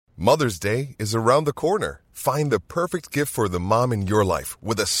Mother's Day is around the corner. Find the perfect gift for the mom in your life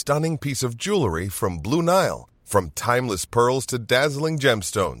with a stunning piece of jewelry from Blue Nile. From timeless pearls to dazzling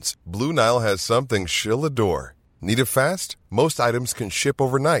gemstones, Blue Nile has something she'll adore. Need it fast? Most items can ship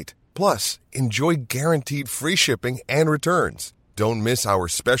overnight. Plus, enjoy guaranteed free shipping and returns. Don't miss our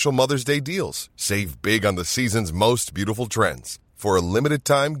special Mother's Day deals. Save big on the season's most beautiful trends. For a limited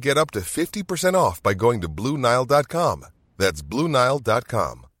time, get up to 50% off by going to BlueNile.com. That's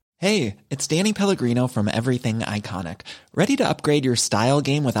BlueNile.com. Hey, it's Danny Pellegrino from Everything Iconic. Ready to upgrade your style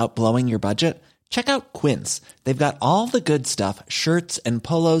game without blowing your budget? Check out Quince. They've got all the good stuff, shirts and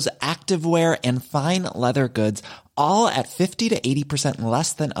polos, activewear, and fine leather goods, all at 50 to 80%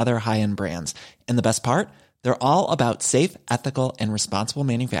 less than other high-end brands. And the best part? They're all about safe, ethical, and responsible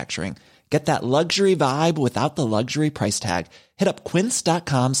manufacturing. Get that luxury vibe without the luxury price tag. Hit up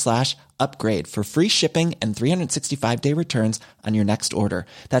quince.com/upgrade for free shipping and 365-day returns on your next order.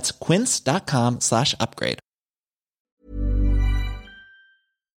 That's quince.com/upgrade.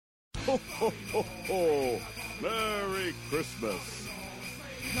 Ho, ho, ho, ho. Merry Christmas.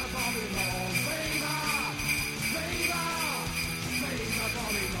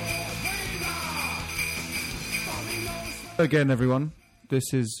 Again, everyone, this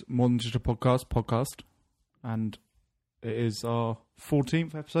is More Than Just a podcast, and it is our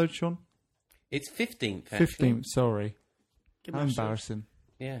 14th episode, Sean? It's 15th, actually. 15th, sorry. How embarrassing.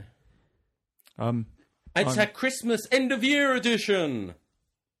 Yeah. It's our Christmas end-of-year edition!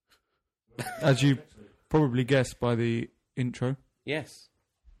 As you probably guessed by the intro. Yes.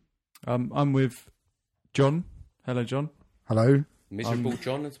 I'm with John. Hello, John. Hello. Miserable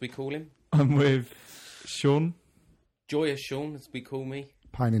John, as we call him. I'm with Sean. Joyous Sean, as we call me.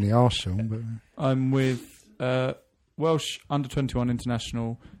 Pain in the arse, Sean. But I'm with Welsh under-21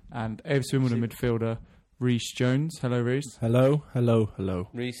 international and AFC Wimbledon midfielder Rhys Jones. Hello, Rhys. Hello.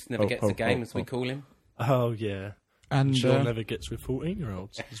 Rhys never gets a game, as we call him. Oh, yeah. And Sean never gets with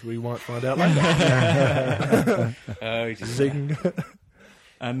 14-year-olds, as we might find out later. Oh, just Zing.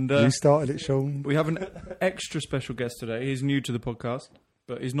 And you started it, Sean. we have an extra special guest today. He's new to the podcast,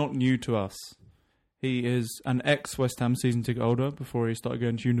 but he's not new to us. He is an ex-West Ham season ticket holder before he started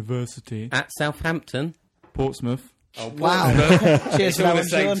going to university. At Southampton. Portsmouth. Oh, Wow. Portsmouth. Cheers It's for all that the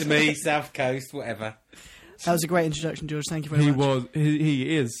same one, to Sean. me, South Coast, whatever. That was a great introduction, George. Thank you very He much. was.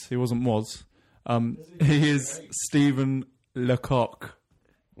 He is. He wasn't. Was. He is Stephen Lecoq.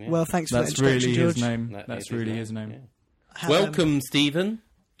 Yeah. Well, thanks for That's that introduction, really George. his name. That That's is really his name. Yeah. Welcome, Stephen.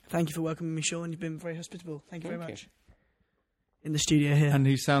 Thank you for welcoming me, Sean. You've been very hospitable. Thank you very Thank much. In the studio here. And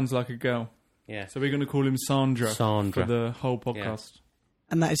he sounds like a girl. Yeah. So we're going to call him Sandra. Sandra. For the whole podcast.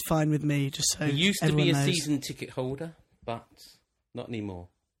 And that is fine with me, just so He used to everyone be a knows. season ticket holder, but not anymore.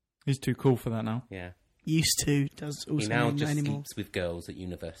 He's too cool for that now. Yeah. Used to, does also He now mean just anymore. sleeps with girls at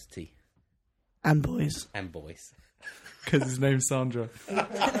university. And boys. And boys. Because his name's Sandra.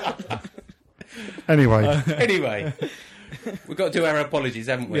 Anyway, Anyway, we've got to do our apologies,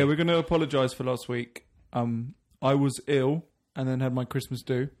 haven't we? Yeah, we're going to apologise for last week. I was ill and then had my Christmas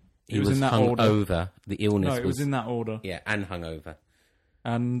do. He was in that hung order. over. The illness No, it was in that order. Yeah, and hungover.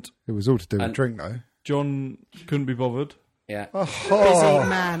 And it was all to do with And- drink, though. John couldn't be bothered. Yeah. Busy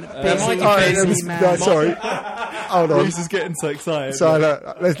man. might Busy, be busy man. Sorry. Hold on. Reese is getting so excited. So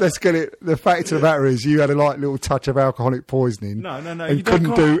let's get it. The fact of the matter is, you had a light little touch of alcoholic poisoning. No. And you don't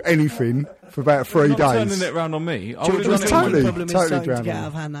couldn't do anything for about 3 Not days. turning it round on me. I George, would was have the done it totally- problem is totally starting to drowned get on out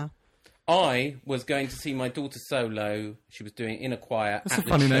of hand now. I was going to see my daughter solo. She was doing in a choir That's at a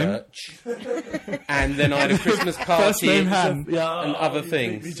funny the name. church. And then I had a Christmas party First name Han. and other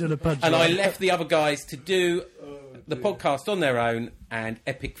things. And I left the other guys to do the podcast on their own, and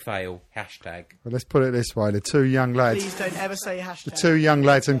epic fail. Hashtag. Well, let's put it this way: the two young lads, Please don't ever say hashtag. the two young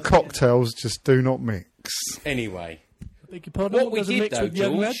lads, and cocktails just do not mix. Anyway, Beg your pardon, what we doesn't did mix though, with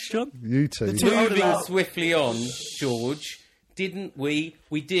young George, lads, John? You two. two- moving swiftly on, George, didn't we?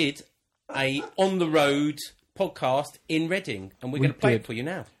 We did a on the road podcast in Reading, and we're We going to play did. it for you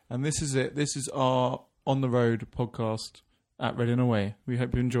now. And this is it. This is our On the Road podcast at Reading Away. We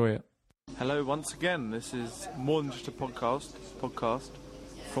hope you enjoy it. Hello once again. This is More Than Just a podcast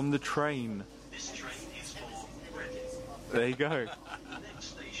from the train. There you go.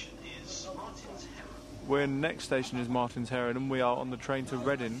 Next station is Martin's Heron, and we are on the train to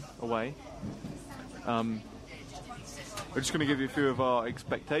Reading Away. We're just going to give you a few of our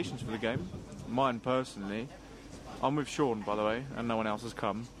expectations for the game. Mine personally. I'm with Sean, by the way, and no one else has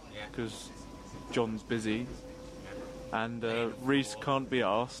come because John's busy and Rhys can't be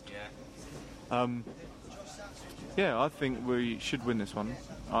asked. Yeah, I think we should win this one.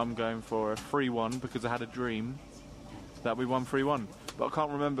 I'm going for a 3-1 because I had a dream that we won 3-1. but I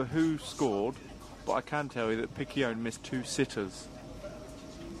can't remember who scored. But I can tell you that Piccione missed 2 sitters.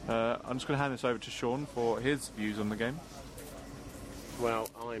 I'm just going to hand this over to Sean for his views on the game. Well,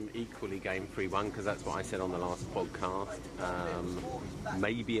 I'm equally game 3-1 because that's what I said on the last podcast.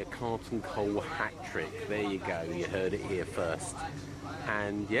 Maybe a Carlton Cole hat-trick. There you go. You heard it here first.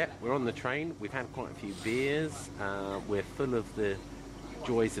 And, yeah, we're on the train. We've had quite a few beers. We're full of the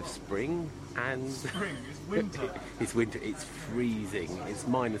joys of spring. And Spring, it's winter. It's winter. It's freezing. It's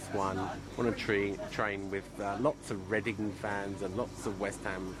 -1 on a train with lots of Reading fans and lots of West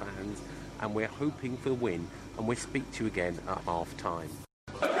Ham fans. And we're hoping for the win. And we'll speak to you again at half-time.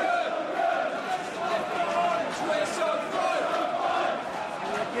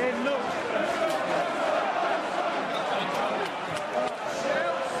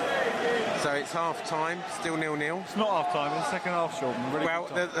 So it's half-time, still 0-0. It's not half-time, it's the second half, Sean.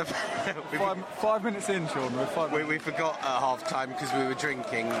 Well, five minutes in, Sean. we forgot at half-time because we were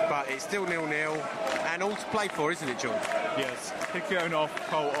drinking, but it's still 0-0. And all to play for, isn't it, George? Yes, Piccione off,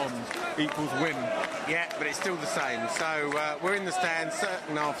 Cole on, equals win. Yeah, but it's still the same. So we're in the stands,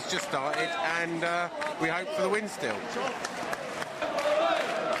 second half's just started, and we hope for the win still.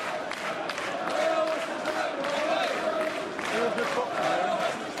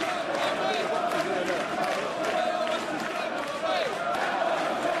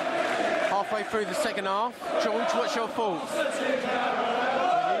 Halfway through the second half, George, what's your thoughts? We need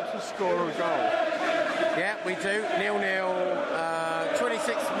to score a goal. Yeah, we do. 0-0,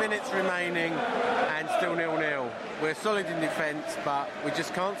 26 minutes remaining, and still 0-0. We're solid in defence, but we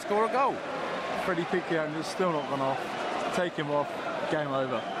just can't score a goal. Freddie Piccione has still not gone off. Take him off, game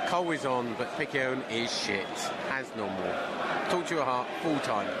over. Cole is on, but Piccione is shit, as normal. Talk to your heart, full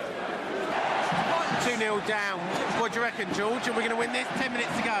time. 2-0 down. What do you reckon, George? Are we going to win this? 10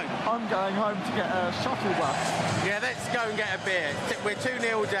 minutes to go. I'm going home to get a shuttle bus. Yeah, let's go and get a beer. We're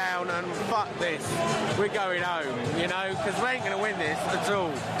 2-0 down, and fuck this. We're going home, you know, because we ain't going to win this at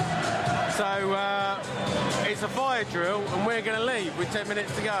all. So, it's a fire drill, and we're going to leave with 10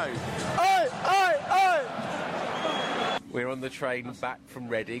 minutes to go. Oi! We're on the train back from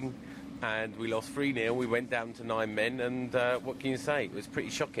Reading, and we lost 3-0. We went down to 9 men, and what can you say? It was pretty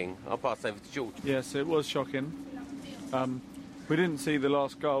shocking. I'll pass over to George. Yes, it was shocking. We didn't see the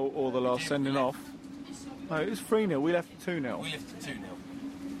last goal or the last sending off. No, it was 3-0. We left 2-0. We left at 2-0.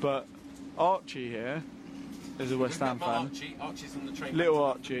 But Archie here is a West Ham fan. Archie's on the train. Little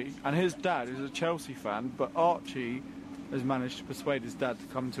Archie. And his dad is a Chelsea fan, but Archie has managed to persuade his dad to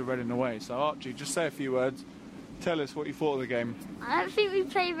come to Reading away. So Archie, just say a few words. Tell us what you thought of the game. I don't think we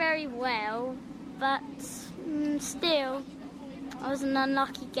played very well, but still, it was an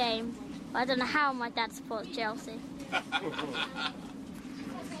unlucky game. I don't know how my dad supports Chelsea.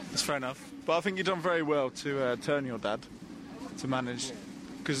 That's fair enough. But I think you've done very well to turn your dad to manage,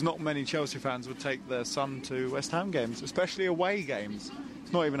 because not many Chelsea fans would take their son to West Ham games, especially away games.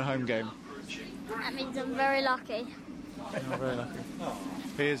 It's not even a home game. That means I'm very lucky. Yeah, very lucky.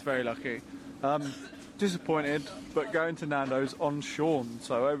 He is very lucky. Disappointed, but going to Nando's on Sean.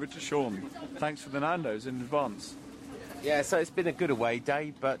 So over to Sean. Thanks for the Nando's in advance. Yeah, so it's been a good away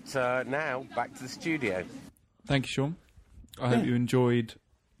day, but now back to the studio. Thank you, Sean. I hope you enjoyed.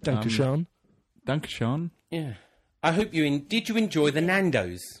 Thank you, Sean. Thank you, Sean. Yeah. I hope did you enjoy the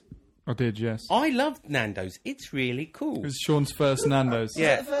Nando's? I did, yes. I loved Nando's. It's really cool. It was Sean's first Nando's.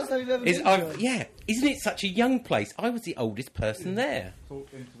 Yeah. Is that the first time you've ever been to it? Yeah. Isn't it such a young place? I was the oldest person there.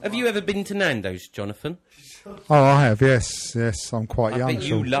 Have you ever been to Nando's, Jonathan? Oh, I have, yes. Yes, I'm quite young. I bet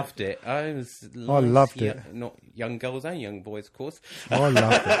you so loved it. I loved it. Not young girls and young boys, of course. I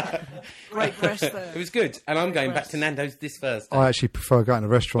loved it. Great breast there. It was good. And I'm going back to Nando's this Thursday. I actually prefer going to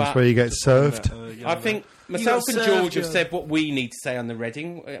restaurants But- where you get served. I think myself and served, George have yeah. said what we need to say on the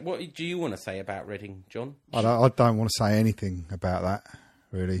Reading. What do you want to say about Reading, John? I don't want to say anything about that,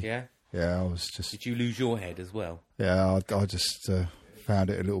 really. Yeah? Yeah, I was just... Did you lose your head as well? Yeah, I just found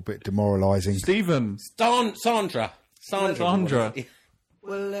it a little bit demoralising. Stephen. Sandra.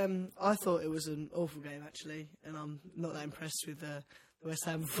 Well, I thought it was an awful game, actually, and I'm not that impressed with the West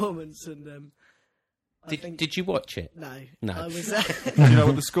Ham performance. And I think... Did you watch it? No. No. I was... Do you know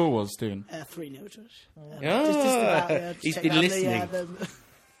what the score was, Stephen? 3-0, Josh. Oh, he's been listening.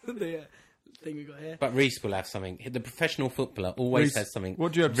 The thing we got here. But Reece will have something. The professional footballer always Reece, has something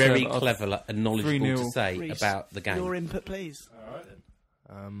what do you have to very say about clever and knowledgeable 3-0? to say Reece, about the game. Your input, please.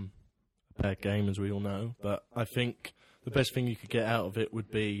 A bad game, as we all know, but I think the best thing you could get out of it would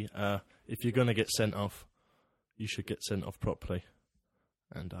be if you're going to get sent off, you should get sent off properly.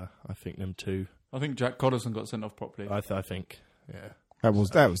 And I think them two. I think Jack Codderson got sent off properly. I think, yeah. That was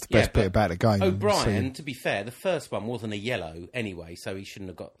the best bit about the game. O'Brien, to be fair, the first one wasn't a yellow anyway, so he shouldn't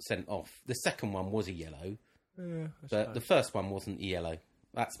have got sent off. The second one was a yellow, but the first one wasn't a yellow.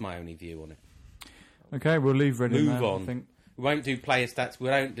 That's my only view on it. Okay, we'll leave Reading Move there, on. I think. We won't do player stats. We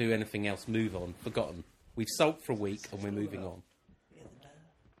won't do anything else. Move on. Forgotten. We've sulked for a week and we're moving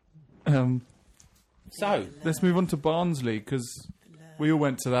on. So let's move on to Barnsley because we all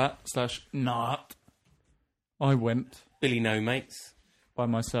went to that / not. I went. Billy No Mates. By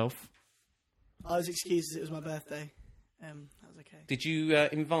myself. I was excused as it was my birthday. That was okay. Did you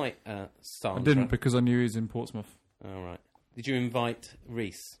invite Sandra? I didn't because I knew he was in Portsmouth. All right. Did you invite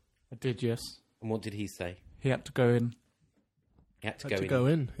Reese? I did, yes. And what did he say? He had to go in. He had to Had go to in. go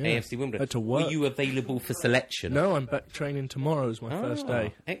in, yeah. AFC Wimbledon. Had to work. Were you available for selection? No, I'm back training tomorrow is my first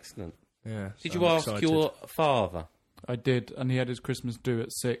day. Excellent. Yeah. Did so you I'm ask excited. your father? I did, and he had his Christmas due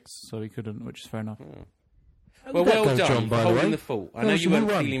at 6, so he couldn't, which is fair enough. Well, that well go, done John, for by the holding way? the fort. I That know was you a weren't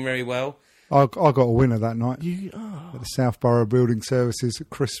good run. feeling very well. I got a winner that night Oh. at the Southborough Building Services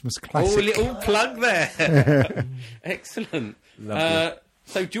Christmas Oh, a Classic. little plug there. Excellent. Lovely.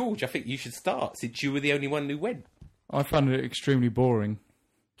 So, George, I think you should start since you were the only one who went. I found it extremely boring.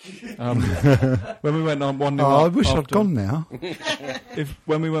 When we went on 1-0 up... I wish I'd after- gone now.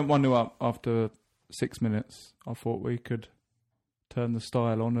 When we went 1-0 up after 6 minutes, I thought we could turn the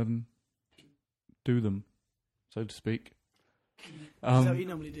style on and do them, so to speak. Is that what you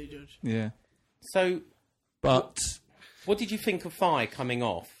normally do, George? Yeah. So, But what did you think of Fi coming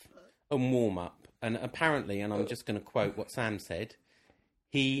off and warm up? And apparently, and I'm just going to quote what Sam said,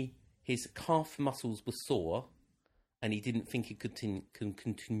 his calf muscles were sore, and he didn't think he could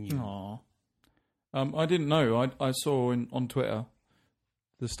continue. Aww. I didn't know. I saw on Twitter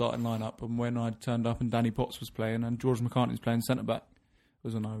the starting lineup, and when I turned up and Danny Potts was playing and George McCartney was playing centre back,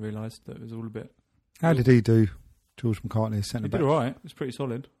 was when I realised that it was all a bit. How did he do, George McCartney, centre He back? did all right. It was pretty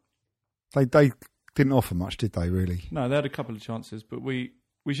solid. They didn't offer much, did they? Really? No, they had a couple of chances, but we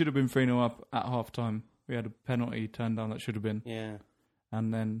should have been 3-0 up at half time. We had a penalty turned down that should have been. Yeah.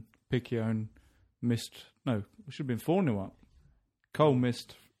 And then Piccione missed. No, we should have been 4-0 up. Cole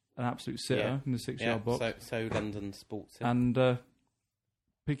missed an absolute sitter in the 6-yard box. So London Sports. And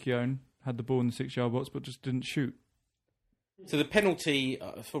Piccione had the ball in the 6-yard box but just didn't shoot. So the penalty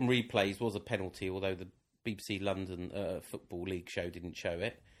from replays was a penalty, although the BBC London Football League show didn't show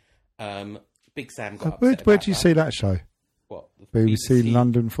it. Big Sam got upset Where about did you that. see that show? What? The BBC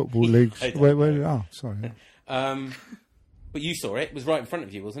London Football League. I don't Where? know. Oh, sorry. But you saw it. It was right in front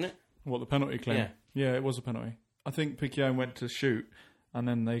of you, wasn't it? What, the penalty claim? Yeah. Yeah, it was a penalty. I think Piccione went to shoot and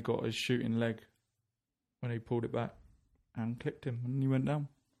then they got his shooting leg when he pulled it back and clipped him and he went down.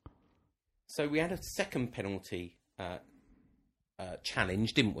 So we had a second penalty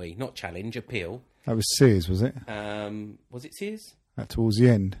challenge, didn't we? Not challenge, appeal. That was Sears, was it? Was it Sears? That towards the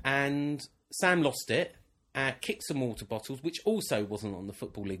end. And Sam lost it, kicked some water bottles, which also wasn't on the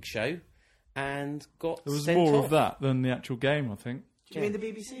Football League show, and got There was sent more off. of that than the actual game, I think. Do you mean the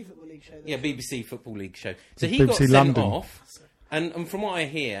BBC Football League show? Yeah, BBC Football League show. So The he got BBC sent London. off, and from what I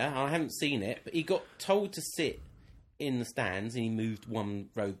hear, I haven't seen it, but he got told to sit in the stands, and he moved one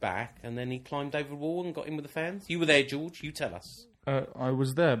row back, and then he climbed over a wall and got in with the fans. You were there, George. You tell us. I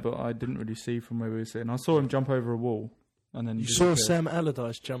was there, but I didn't really see from where we were sitting. I saw him jump over a wall, and then You he saw disappeared. Sam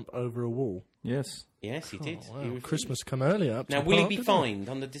Allardyce jump over a wall. Yes. Yes, he did. Oh, wow. He refused. Christmas come earlier. Up to Now, the will he park, be didn't fined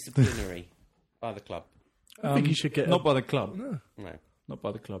under disciplinary by the club? I think he should get not by the club. No. No. Not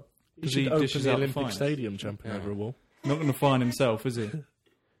by the club. He 'Cause should open dishes the out Olympic fines. Stadium jumping over a wall. Not going to fine himself, is he?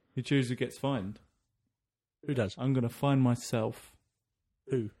 He chooses who gets fined. Who does? I'm going to fine myself.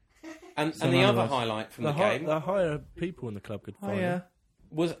 Who? And Sam the other Allardyce. highlight from the game The higher people in the club could find him.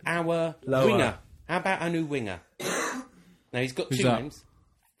 was our Lower. winger. How about our new winger? Now, he's got Who's two that? names.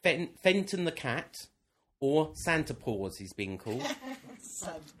 Fenton the Cat, or Santa Paws, he's being called.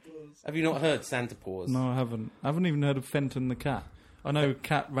 Have you not heard Santa Paws? No, I haven't. I haven't even heard of Fenton the cat. I know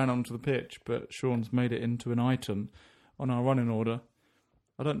Cat ran onto the pitch, but Sean's made it into an item on our running order.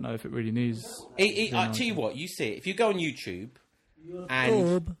 I don't know if it really needs... I tell you what, you see it. If you go on YouTube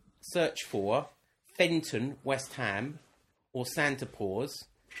and search for Fenton West Ham or Santa Paws,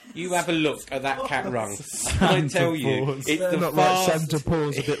 you have a look at that cat rung. I tell you, Paws. it's the Not right. fast... Santa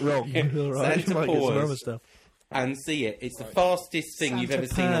Paws a bit wrong. All right. Santa You might get some Paws. other stuff. And see it. It's the fastest thing you've ever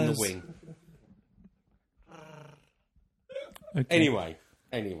seen on the wing. Okay.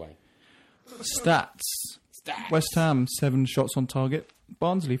 Anyway. Stats. West Ham, 7 shots on target.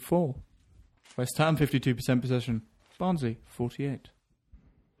 Barnsley, 4. West Ham, 52% possession. Barnsley, 48.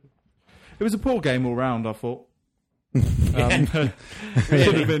 It was a poor game all round, I thought. Should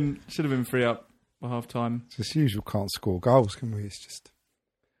have been 3 up. by half time. It's as usual, can't score goals, can we? It's just.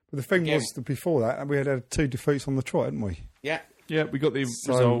 But the thing was that before that, we had 2 defeats on the trot, hadn't we? Yeah. Yeah, we got the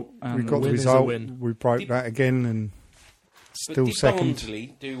So result. we got the result. We broke that again, and still did second.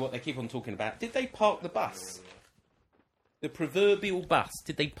 Barnsley do what they keep on talking about? Did they park the bus? The proverbial bus,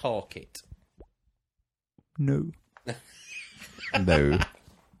 did they park it? No. No.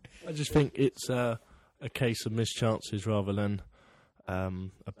 I just think it's a case of missed chances rather than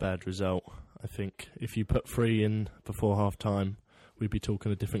a bad result. I think if you put 3 in before half time, we'd be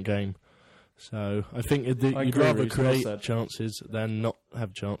talking a different game. So I think you'd rather create chances than not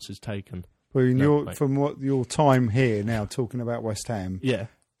have chances taken. Well, from your time here now, talking about West Ham, do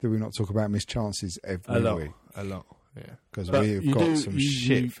we not talk about missed chances every week? A lot, yeah. Because we've got some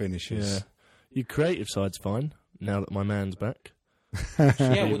shit finishes. Yeah. Your creative side's fine, now that my man's back.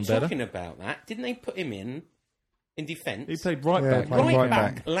 Yeah, we're talking about that. Didn't they put him in defence? He played right back. Right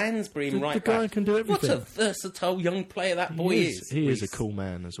back. Lansbury and right back. The guy can do everything. What a versatile young player that boy is. He is a cool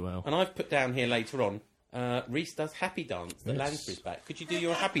man as well. And I've put down here later on, Reece does happy dance that Lansbury's back. Could you do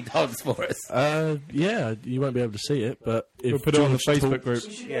your happy dance for us? Yeah, you won't be able to see it, but if we'll put it on the George Facebook group.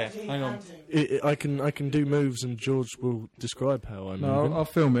 Yeah, hang on. I can do moves, and George will describe how I'm moving. I'll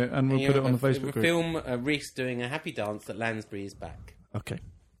film it and we'll put it on the Facebook group. We'll film Reece doing a happy dance that Lansbury is back. Okay.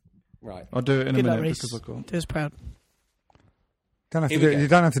 Right. I'll do it in a minute Reece. because I've got. Do us proud. You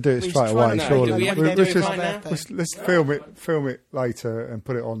don't have to do it straight away, surely. Let's film it later and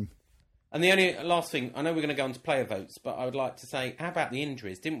put it on. And the only last thing, I know we're going to go on to player votes, but I would like to say, how about the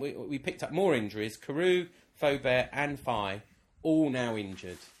injuries? Didn't we? We picked up more injuries. Carew, Faubert and Faye, all now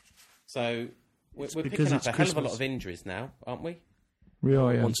injured. So we're picking up a hell of a lot of injuries now, aren't we? We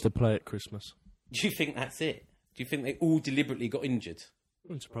are, yeah. Wants to play at Christmas. Do you think that's it? Do you think they all deliberately got injured?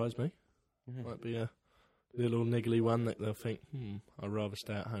 Wouldn't surprise me. Might be a little niggly one that they'll think, I'd rather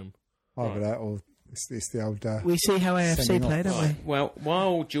stay at home. Either that or it's the old... we see how AFC play, don't we? Well,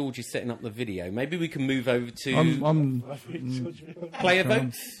 while George is setting up the video, maybe we can move over to player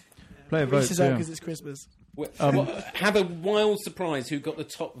votes. Player votes, Reece is out because it's Christmas. Have a wild surprise who got the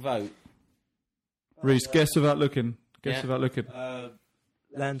top vote. Reece, guess without looking.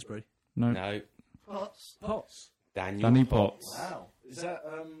 Lansbury. No. Potts. Danny Potts. Wow.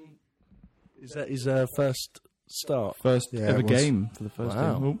 Is that his first start? First ever game for the first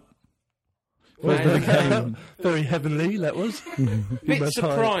game. Very heavenly, that was. Bit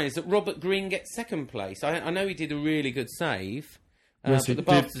surprised that Robert Green gets second place. I know he did a really good save. Yes, but the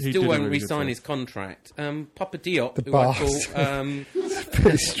Bastards still won't re-sign his contract. Papa Diop, the who I call... it's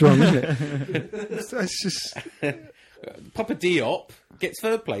pretty strong, isn't it? That's just... Papa Diop gets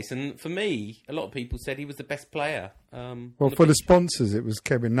third place, and for me, a lot of people said he was the best player. Well, for the sponsors, it was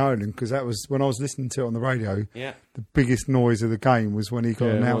Kevin Nolan, because that was, when I was listening to it on the radio, the biggest noise of the game was when he got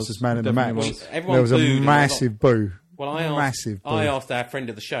announced as man of the match. There was a massive boo. Well, I asked our friend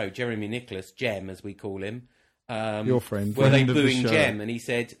of the show, Jeremy Nicholas, Jem, as we call him, your friend. Were they booing Jem? And he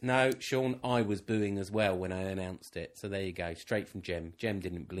said, no, Sean, I was booing as well when I announced it. So there you go, straight from Jem. Jem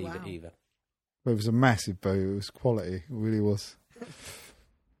didn't believe it either. It was a massive boo. It was quality. It really was.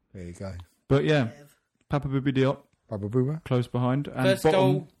 There you go. But yeah, Papa Booby Diop. Papa Booba. Close behind. And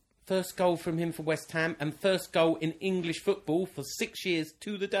first goal from him for West Ham, and first goal in English football for 6 years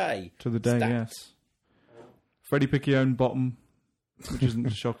to the day. Yes. Freddie Piccione, bottom, which isn't a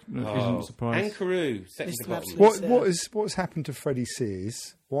shock, isn't a surprise. And Carew, second to bottom. What's happened to Freddie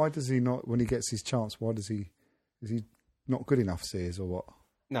Sears? Why does he not, when he gets his chance, is he not good enough, Sears, or what?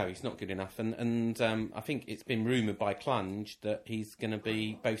 No, he's not good enough, and I think it's been rumoured by Clunge that he's going to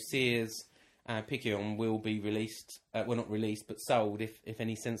be, both Sears and Piccione will be released, well not released, but sold if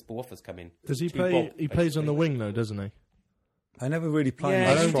any sensible offers come in. Does he play? He plays on the wing though, doesn't he? I never really play.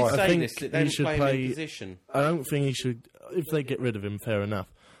 Yeah, I think he should play in position. I don't think he should. If they get rid of him, fair enough.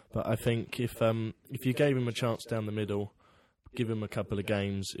 But I think if you gave him a chance down the middle, give him a couple of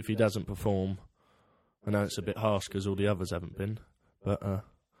games. If he doesn't perform, I know it's a bit harsh because all the others haven't been, but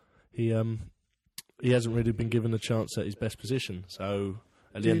he hasn't really been given a chance at his best position. So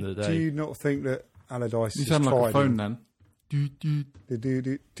at the end of the day, do you not think that Allardyce? You sound like a phone, then. Do you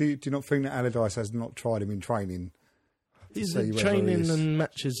not think that Allardyce has not tried him in training? Training and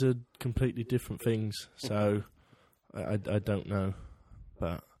matches are completely different things, so I don't know,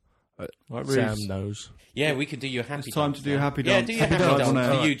 but Sam knows. Yeah, we could do your happy dance. It's time to do your happy dance. Yeah, do your happy dance on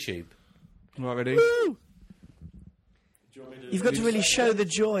YouTube. Right, ready? Woo! You've got to really show the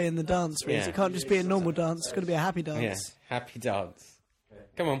joy in the dance, Reece. It can't just be a normal dance, it's got to be a happy dance. Yeah, happy dance.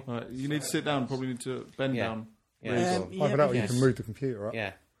 Come on. Right, you need to sit down, probably need to bend down. Either that or you can move the computer up.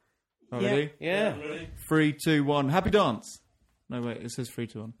 Yeah. Right, ready? Yeah. 3, 2, 1. Happy dance. No, wait. It says 3,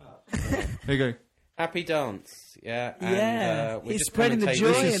 2, 1. Here you go. Happy dance, yeah. Yeah, and, he's spreading the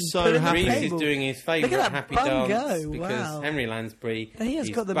joy and so happy. Reece is doing his favourite happy dance go. because Wow. Henry Lansbury He has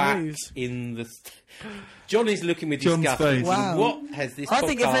is got the back moves. in the... John is looking with John's disgust. face. Wow. What has this I podcast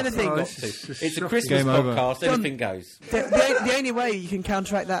think if anything- got it's to? just It's a shocking. Christmas Game over. podcast, John- anything goes. The only way you can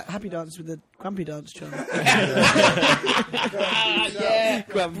counteract that happy dance with the grumpy dance, John. Yeah,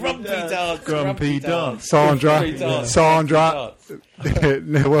 grumpy dance. Grumpy dance. Sandra, Grumpy dance. Sandra,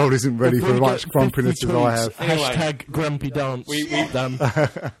 the world isn't ready for as much grumpiness as I have. Hashtag grumpy dance. We done.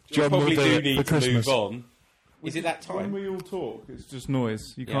 probably John will do do it need for to Christmas. move on. Is it that When time? we all talk, it's just noise.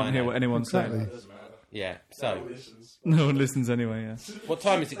 You Yeah, can't I hear know. what anyone's Exactly. saying. Yeah, so, No one listens anyway, yeah. what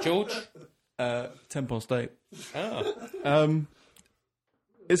time is it, George? 8:10. Oh.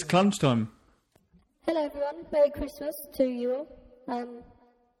 It's clunch time. Hello everyone, Merry Christmas to you all. I'm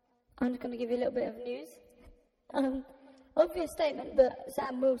just going to give you a little bit of news. Obvious statement, but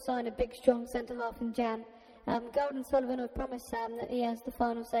Sam will sign a big strong centre-half in Jan. Golden Sullivan have promised Sam that he has the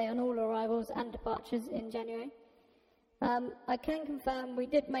final say on all arrivals and departures in January. I can confirm we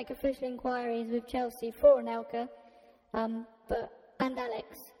did make official inquiries with Chelsea for Anelka, and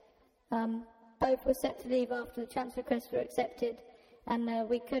Alex. Both were set to leave after the transfer requests were accepted, and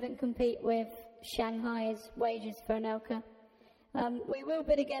we couldn't compete with Shanghai's wages for Anelka. We will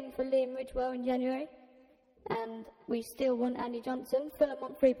bid again for Liam Ridgewell in January, and we still want Andy Johnson. Fulham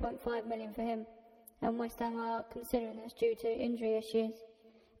want 3.5 million for him, and West Ham are considering this due to injury issues,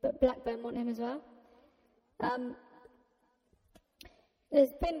 but Blackburn want him as well.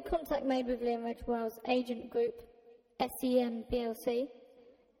 There's been contact made with Liam Ridgewell's agent group, SEM PLC.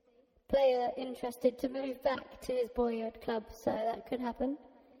 Player interested to move back to his boyhood club, so that could happen.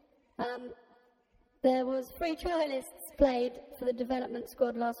 There was 3 trialists played for the development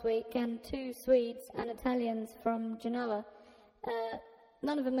squad last week, and 2 Swedes and Italians from Genoa.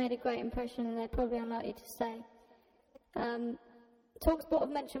 None of them made a great impression, and they're probably unlikely to stay. TalkSport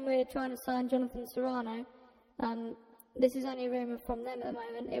have mentioned we're trying to sign Jonathan Serrano. This is only a rumour from them at the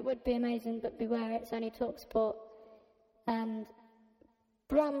moment. It would be amazing, but beware, it's only TalkSport. And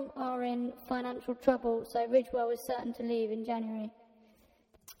Brum are in financial trouble, so Ridgewell is certain to leave in January.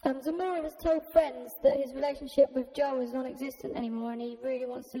 Zamora has told friends that his relationship with Joe is non-existent anymore and he really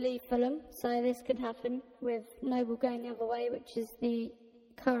wants to leave Fulham, so this could happen with Noble going the other way, which is the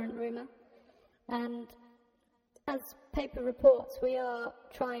current rumour. And as paper reports, we are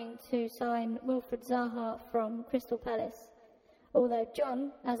trying to sign Wilfred Zaha from Crystal Palace, although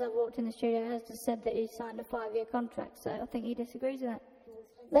John, as I walked in the studio, has just said that he signed a 5-year contract, so I think he disagrees with that.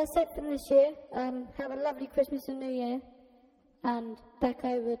 That's it for this year. Have a lovely Christmas and New Year. And back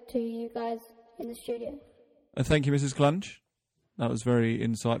over to you guys in the studio. Thank you, Mrs. Clunch. That was very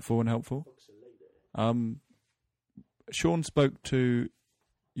insightful and helpful. Sean spoke to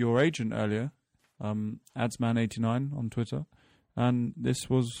your agent earlier, Adsman89 on Twitter, and this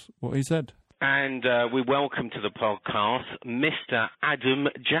was what he said. And we welcome to the podcast Mr. Adam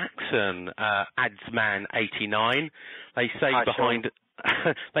Jackson, Adsman89. They say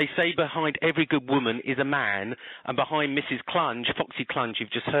they say behind every good woman is a man, and behind Mrs. Clunge, Foxy Clunge you've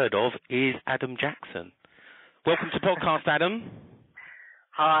just heard of, is Adam Jackson. Welcome to podcast, Adam.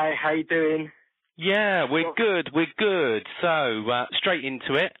 Hi, how you doing? Yeah, we're good. So, straight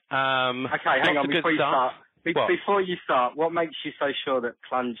into it. Okay, hang on, before you start. Before you start, what makes you so sure that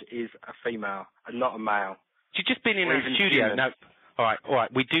Clunge is a female and not a male? She's just been in our studio. No, all right.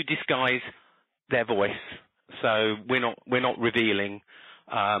 We do disguise their voice, so we're not revealing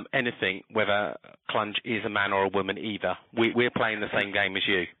anything whether Clunge is a man or a woman either. We're playing the same game as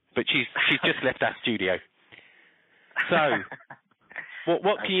you, but she's just left our studio. So,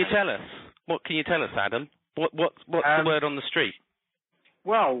 what can you tell us? What can you tell us, Adam? What's the word on the street?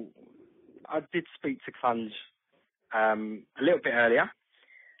 Well, I did speak to Clunge a little bit earlier,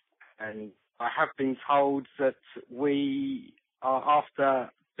 and I have been told that we are after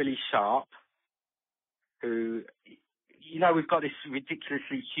Billy Sharp, who, you know, we've got this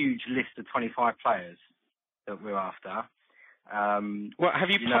ridiculously huge list of 25 players that we're after. Well, have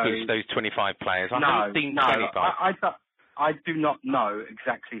you published those 25 players? I haven't seen 25. I do not know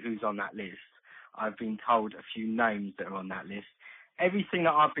exactly who's on that list. I've been told a few names that are on that list. Everything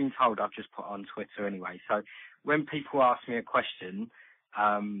that I've been told, I've just put on Twitter anyway. So when people ask me a question,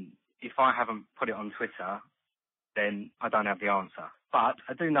 if I haven't put it on Twitter, then I don't have the answer. But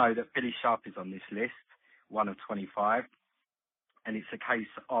I do know that Billy Sharp is on this list, one of 25. And it's a case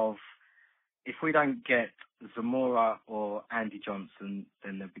of, if we don't get Zamora or Andy Johnson,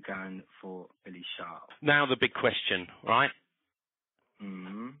 then they'll be going for Billy Sharp. Now the big question, right?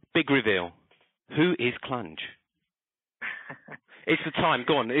 Mm-hmm. Big reveal. Who is Clunge? It's the time.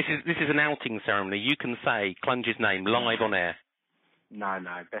 Go on. This is an outing ceremony. You can say Clunge's name live on air. No,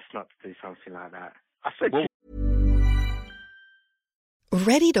 best not to do something like that. I said.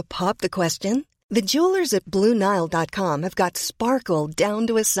 Ready to pop the question? The jewelers at BlueNile.com have got sparkle down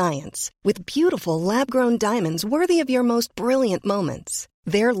to a science with beautiful lab-grown diamonds worthy of your most brilliant moments.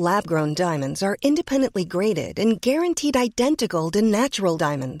 Their lab-grown diamonds are independently graded and guaranteed identical to natural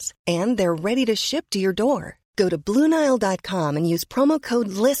diamonds, and they're ready to ship to your door. Go to BlueNile.com and use promo code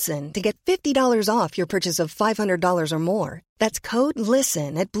LISTEN to get $50 off your purchase of $500 or more. That's code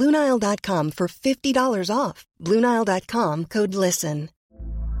LISTEN at BlueNile.com for $50 off. BlueNile.com, code LISTEN.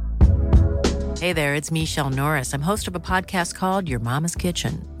 Hey there, it's Michelle Norris. I'm host of a podcast called Your Mama's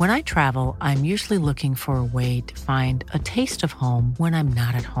Kitchen. When I travel, I'm usually looking for a way to find a taste of home when I'm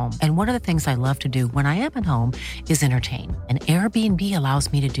not at home. And one of the things I love to do when I am at home is entertain. And Airbnb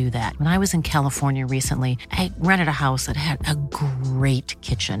allows me to do that. When I was in California recently, I rented a house that had a great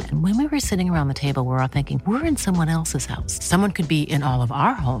kitchen. And when we were sitting around the table, we're all thinking, we're in someone else's house. Someone could be in all of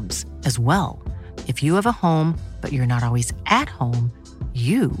our homes as well. If you have a home, but you're not always at home,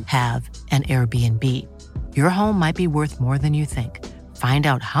 you have an Airbnb. Your home might be worth more than you think. Find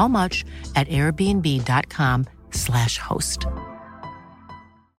out how much at airbnb.com/host.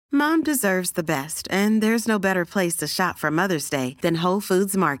 Mom deserves the best, and there's no better place to shop for Mother's Day than Whole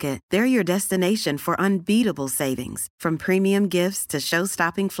Foods Market. They're your destination for unbeatable savings, from premium gifts to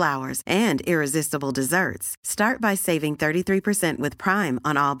show-stopping flowers and irresistible desserts. Start by saving 33% with Prime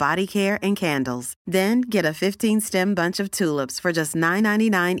on all body care and candles. Then get a 15-stem bunch of tulips for just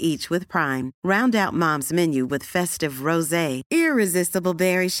 $9.99 each with Prime. Round out Mom's menu with festive rosé, irresistible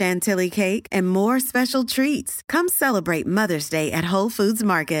berry chantilly cake, and more special treats. Come celebrate Mother's Day at Whole Foods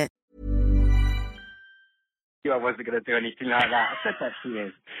Market. I wasn't going to do anything like that. I said that for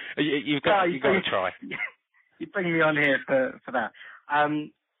years. You've got to try. You bring me on here for that.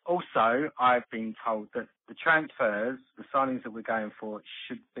 Also, I've been told that the transfers, the signings that we're going for,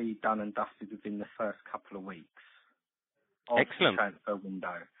 should be done and dusted within the first couple of weeks of Excellent. the transfer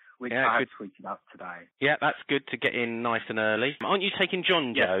window, which I have tweeted up today. Yeah, that's good to get in nice and early. Aren't you taking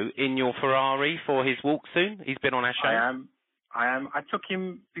John Joe in your Ferrari for his walk soon? He's been on our show. I am. I took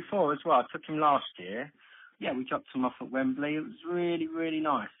him before as well. I took him last year. Yeah, we dropped him off at Wembley. It was really, really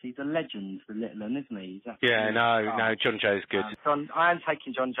nice. He's a legend, the little one, isn't he? No, John Joe's good. I am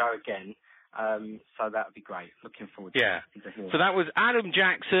taking John Joe again, so that would be great. Looking forward to it. He's a hero. So that was Adam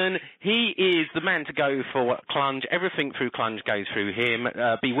Jackson. He is the man to go for Clunge. Everything through Clunge goes through him.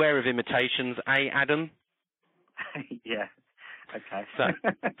 Beware of imitations, Adam? Yeah, okay. So,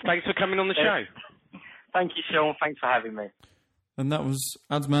 thanks for coming on the show. Thank you, Sean. Thanks for having me. And that was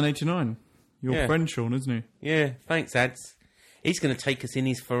Adsman89. Your friend, Sean, isn't he? Yeah, thanks, Ads. He's going to take us in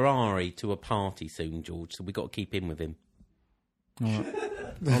his Ferrari to a party soon, George, so we've got to keep in with him. All right.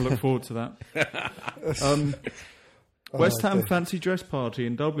 I'll look forward to that. West Ham fancy dress party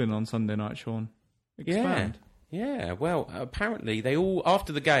in Dublin on Sunday night, Sean. Expand. Yeah, well, apparently they all,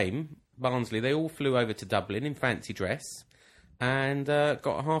 after the game, Barnsley, they all flew over to Dublin in fancy dress and got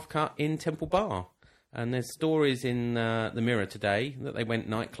a half cut in Temple Bar. And there's stories in the Mirror today that they went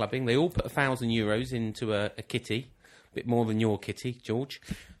night clubbing. They all put €1,000 into a kitty, a bit more than your kitty, George,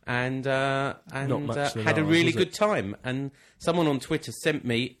 and had a really good time. And someone on Twitter sent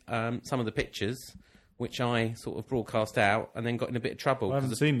me some of the pictures, which I sort of broadcast out, and then got in a bit of trouble. I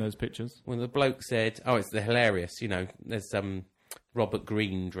haven't seen those pictures. Well, the bloke said, they're hilarious, you know, there's Robert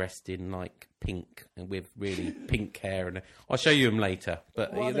Greene dressed in, like, pink, and with really pink hair, and I'll show you them later,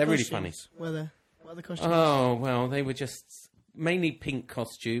 but they're really funny. What are the costumes? Oh, well, they were just mainly pink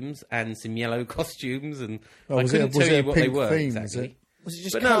costumes and some yellow costumes, and I couldn't tell you what they were exactly. Was it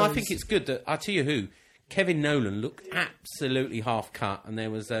just but no, I think it's good that, I'll tell you who, Kevin Nolan looked absolutely half cut, and there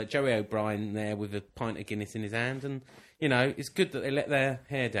was Joey O'Brien there with a pint of Guinness in his hand, and, you know, it's good that they let their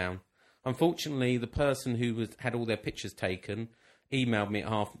hair down. Unfortunately, the person who had all their pictures taken emailed me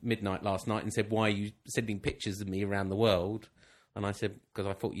at midnight last night and said, "Why are you sending pictures of me around the world?" And I said, because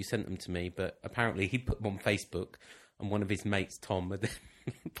I thought you sent them to me, but apparently he put them on Facebook, and one of his mates, Tom, had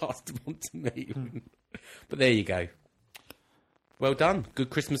passed them on to me. But there you go. Well done. Good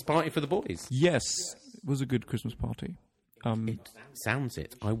Christmas party for the boys. Yes, it was a good Christmas party. It sounds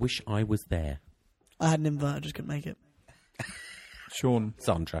it. I wish I was there. I had an invite, I just couldn't make it. Sean.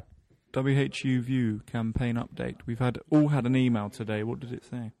 Sandra. WHU View campaign update. We've all had an email today. What did it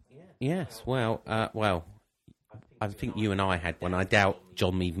say? Yes, well, I think you and I had one. I doubt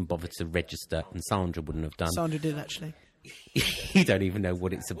John even bothered to register, and Sandra wouldn't have done. Sandra did, actually. You don't even know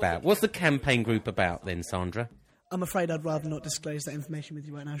what it's about. What's the campaign group about then, Sandra? I'm afraid I'd rather not disclose that information with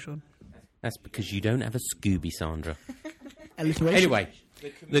you right now, Sean. That's because you don't have a Scooby, Sandra. alliteration. Anyway,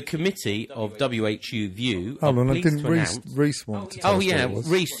 the committee of WHU View. Hold on, didn't Reese want to tell us what it was?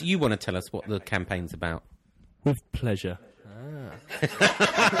 Reese, you want to tell us what the campaign's about? With pleasure. Here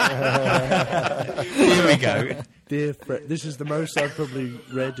we go. Dear Fred, this is the most I've probably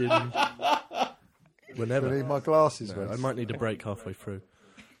read in whenever. I need my glasses. I might need a break halfway through.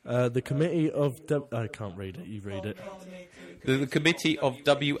 The committee of... I can't read it, you read it. The committee of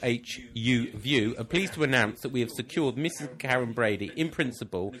WHU View are pleased to announce that we have secured Mrs. Karen Brady, in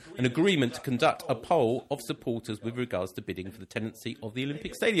principle, an agreement to conduct a poll of supporters with regards to bidding for the tenancy of the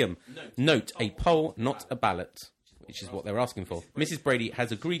Olympic Stadium. Note, a poll, not a ballot, which is what they're asking for. Mrs. Brady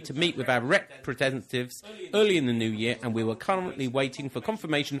has agreed to meet with our representatives early in the new year, and we were currently waiting for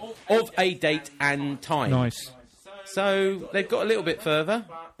confirmation of a date and time. Nice. So they've got a little bit further,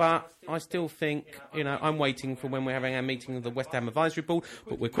 but I still think, I'm waiting for when we're having our meeting of the West Ham Advisory Board,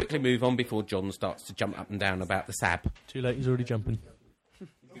 but we'll quickly move on before John starts to jump up and down about the SAB. Too late, he's already jumping.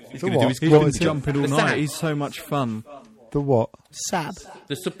 He's been jumping all night. He's so much fun. The what? SAB.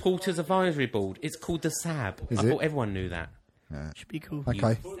 The Supporters Advisory Board. It's called the SAB. I thought everyone knew that. Yeah. Should be cool.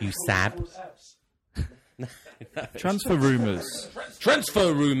 Okay. You SAB. Transfer rumours.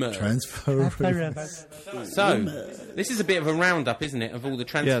 Transfer rumours. So, Rumours. this is a bit of a roundup, isn't it, of all the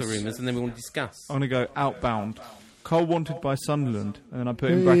transfer rumours, and then we want to discuss. I'm going to go outbound. Cole wanted by Sunderland, and I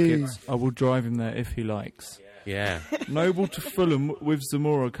put in brackets, I will drive him there if he likes. Yeah. Noble to Fulham with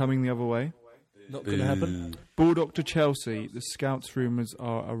Zamora coming the other way. Not going to happen. Baldock to Chelsea. The scouts rumours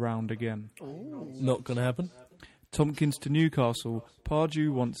are around again. Not going to happen. Tompkins to Newcastle.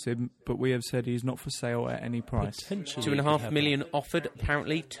 Pardew wants him, but we have said he's not for sale at any price. $2.5 million offered,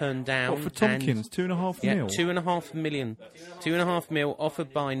 apparently turned down. What for Tompkins? 2.5 mil? Yeah, 2.5 million. 2.5 mil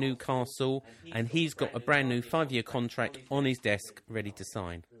offered by Newcastle, and he's got a brand new 5-year contract on his desk ready to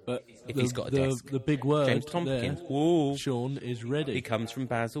sign. But if he's got a desk. The big word James Tompkins. there, Whoa. Sean, is ready. He comes from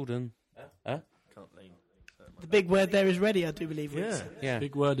Basildon. The big word there is ready, I do believe. Yeah.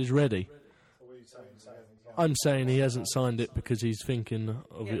 Big word is ready. I'm saying he hasn't signed it because he's thinking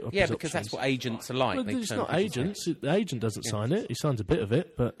of his because options. that's what agents are like. Well, it's not agents. The agent doesn't sign it. He signs a bit of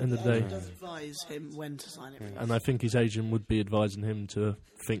it, but end of the day... He does advise him when to sign it. And I think his agent would be advising him to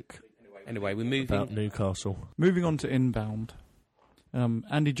think Anyway, we're moving about Newcastle. Moving on to inbound.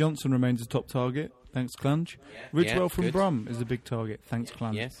 Andy Johnson remains a top target. Thanks, Clunge. Ridgewell from Brum is a big target. Thanks,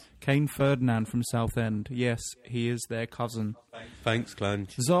 Clunge. Yes. Kane Ferdinand from Southend. Yes, he is their cousin. Thanks,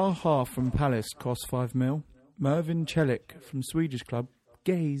 Clunge. Zaha from Palace costs 5 mil. Mervyn Celik from Swedish club.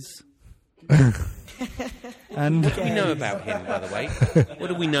 Gaze. And what do we know about him, by the way? What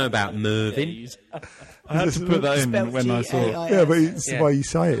do we know about Mervyn? I had to put that in when I saw it. Yeah, but it's the way you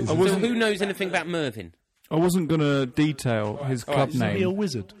say it. So who knows anything about Mervyn? I wasn't going to detail his club name. Is he a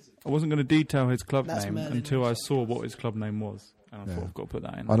wizard? I wasn't going to detail his club name Mervyn. until I saw what his club name was. And I thought I've got to put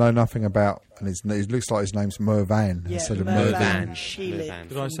that in. I know nothing about, and it looks like his name's Mervan instead of Mervan.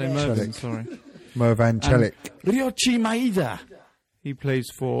 Did I say Mervyn? Sorry. Mervan Celik. Ryochi Maeda. He plays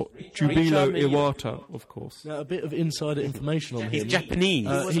for Jubilo Iwata, of course. Now, a bit of insider information on him. He's Japanese.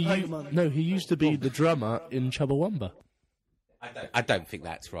 He used to be the drummer in Chumbawamba. I don't think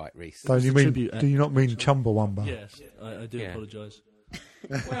that's right, Reese. Do you not mean Chumbawamba? Yes, I do apologise.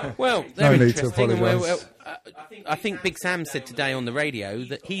 Well, they're interesting. I think Big Sam said today on the radio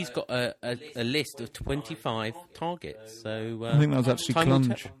that he's got a list of 25 targets. So I think that was actually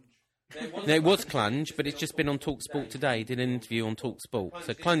Clunge. No, it was Clunge, but it's just been on TalkSport today. He did an interview on TalkSport.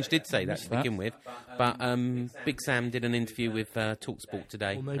 So Clunge did say that to begin with, but Big Sam did an interview with TalkSport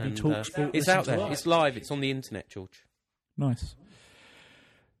today. Or maybe TalkSport. It's out there. It's live. It's on the internet, George. Nice.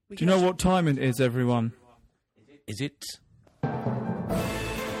 Do you know what time it is, everyone? Is it?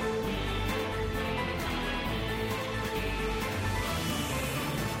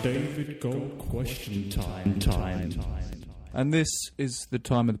 David Gold question time. And this is the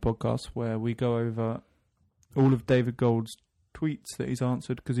time of the podcast where we go over all of David Gold's tweets that he's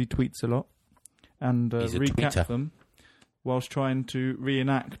answered, because he tweets a lot, and recap them whilst trying to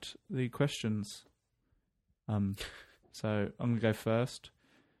reenact the questions. So I'm going to go first.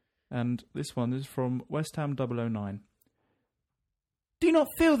 And this one is from West Ham 009. Do you not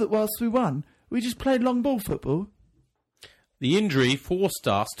feel that whilst we won, we just played long ball football? The injury forced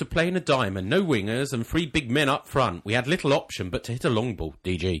us to play in a diamond, no wingers and 3 big men up front. We had little option but to hit a long ball,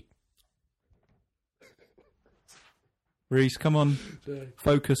 DG. Reese, come on.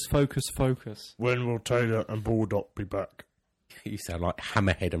 Focus. When will Taylor and Baldock be back? You sound like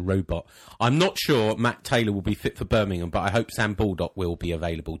Hammerhead and Robot. I'm not sure Matt Taylor will be fit for Birmingham, but I hope Sam Baldock will be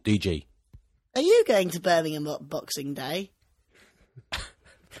available. DG. Are you going to Birmingham Boxing Day?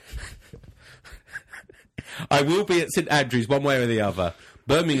 I will be at St Andrews one way or the other.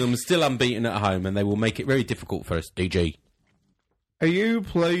 Birmingham's still unbeaten at home, and they will make it very difficult for us. DG. Are you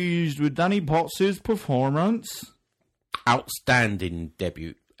pleased with Danny Potts' performance? Outstanding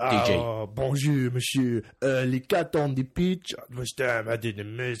debut. DG. Oh, bonjour, monsieur. Les cat on the pitch at West Ham had an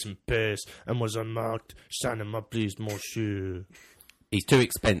amazing pass and was unmarked. Sign him up, please, monsieur. He's too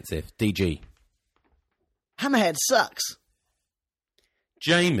expensive. DG. Hammerhead sucks.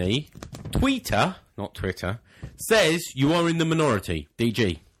 Jamie, Twitter, not Twitter, says you are in the minority.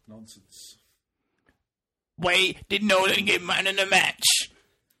 DG. Nonsense. Wait, did Nolan get man in the match?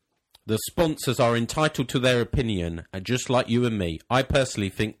 The sponsors are entitled to their opinion, and just like you and me, I personally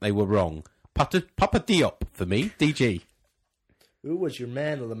think they were wrong. Papa Diop for me, DG. Who was your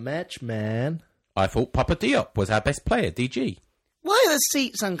man of the match, man? I thought Papa Diop was our best player, DG. Why are the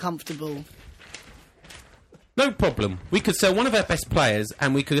seats uncomfortable? No problem. We could sell one of our best players,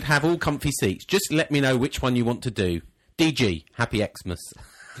 and we could have all comfy seats. Just let me know which one you want to do. DG, happy Xmas.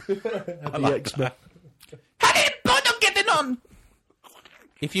 Happy Xmas. Hey, Bulldog getting on!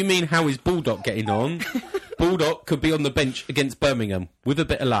 If you mean how is Bulldog getting on, Bulldog could be on the bench against Birmingham with a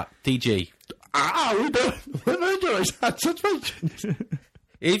bit of luck. DG.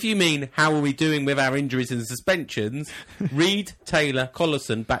 If you mean how are we doing with our injuries and suspensions, Reed, Taylor,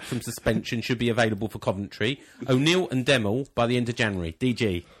 Collison back from suspension should be available for Coventry. O'Neill and Demel by the end of January.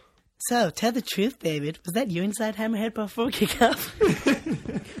 DG. So, tell the truth, David. Was that you inside Hammerhead before kick-off?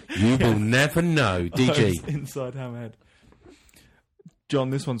 You will never know. DG. Inside Hammerhead. John,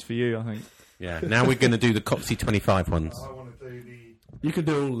 this one's for you, I think. Yeah, now we're going to do the Coxie 25 ones. I want to do the... You can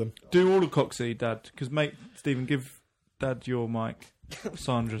do all of them. Do all the Coxie, Dad. Because, mate, Stephen, give Dad your mic.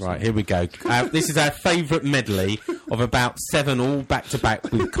 Sandra's. Right, here we go. This is our favourite medley of about 7 all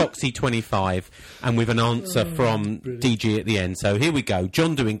back-to-back with Coxie 25 and with an answer from DG at the end. So here we go.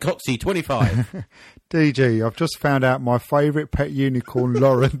 John doing Coxie 25. DG, I've just found out my favourite pet unicorn,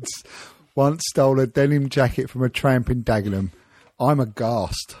 Lawrence, once stole a denim jacket from a tramp in Dagenham. I'm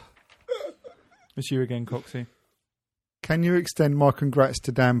aghast. It's you again, Coxie. Can you extend my congrats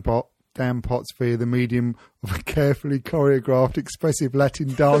to Dan Potts via the medium of a carefully choreographed, expressive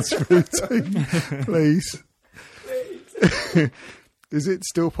Latin dance routine, please? Is it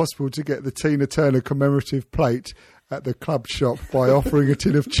still possible to get the Tina Turner commemorative plate at the club shop by offering a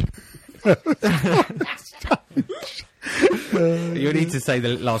tin of You need to say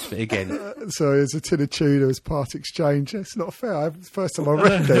the last bit again. So there's a tin of tuna as part exchange. It's not fair. It's the first time I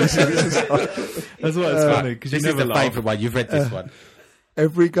read this. That's why it's funny. Because this is the favourite one. You've read this one.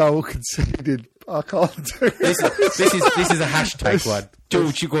 Every goal conceded. I can't do it. This is a hashtag one.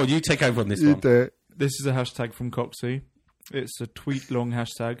 George, you take over on this one. Do it. This is a hashtag from Coxie. It's a tweet-long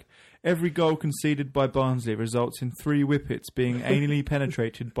hashtag. Every goal conceded by Barnsley results in 3 whippets being anally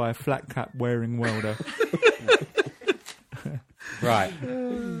penetrated by a flat cap wearing welder. Right.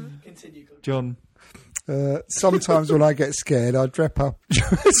 Continue. John. Sometimes when I get scared, I dress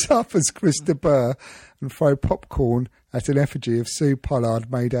up as Chris de Burgh and throw popcorn at an effigy of Sue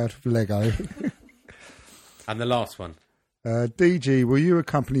Pollard made out of Lego. And the last one. DG, will you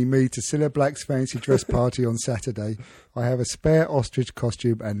accompany me to Cilla Black's fancy dress party on Saturday? I have a spare ostrich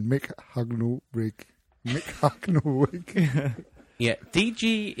costume and Mick Hucknall wig. Yeah,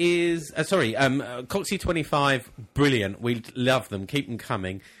 DG is... Coxie 25, brilliant. We love them. Keep them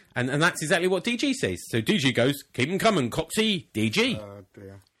coming. And that's exactly what DG says. So DG goes, keep them coming, Coxie, DG. Oh,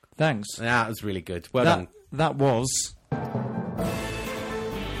 dear. Thanks. That was really good. Well done. That was...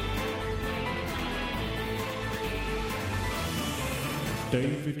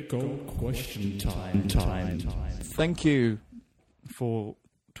 David Gold question time. Thank you for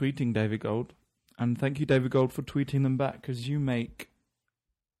tweeting David Gold. And thank you, David Gold, for tweeting them back, because you make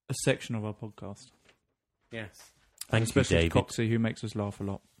a section of our podcast. Yes. And especially David. Coxie, who makes us laugh a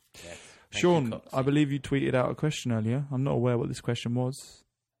lot. Yes. Sean, I believe you tweeted out a question earlier. I'm not aware what this question was.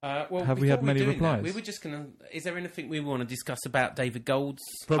 Have we had many replies? We were just going to... Is there anything we want to discuss about David Gold's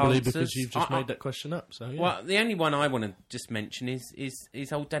Probably answers? because you've just made that question up. So yeah. Well, the only one I want to just mention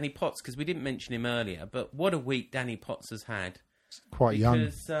is old Danny Potts, because we didn't mention him earlier. But what a week Danny Potts has had. Quite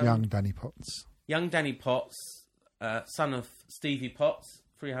young Danny Potts. Young Danny Potts, son of Stevie Potts,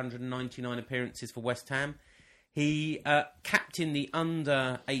 399 appearances for West Ham. He captained the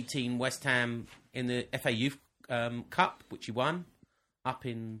under-18 West Ham in the FA Youth Cup, which he won up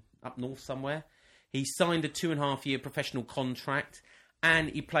north somewhere. He signed a 2.5-year professional contract, and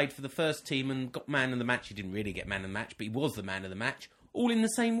he played for the first team and got man of the match. He didn't really get man of the match, but he was the man of the match, all in the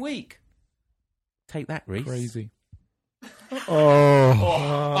same week. Take that, Reece. Crazy.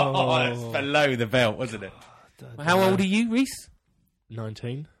 Oh, that's below the belt, wasn't it? How old are you, Reece?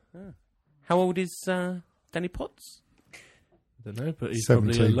 19. How old is Danny Potts? I don't know, but he's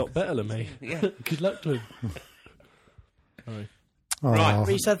 17. probably a lot better than me. Yeah. Good luck to him. Sorry. Right.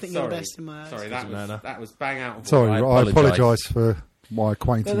 Reece, I think you're the best in my eyes. Sorry, that was bang out of Sorry, order. I apologise for my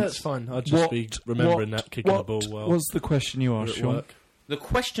acquaintance. No, that's fine. I'll just be remembering that, kicking the ball well. What's the question you asked, Sean? The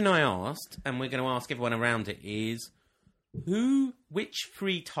question I asked, and we're going to ask everyone around it, is which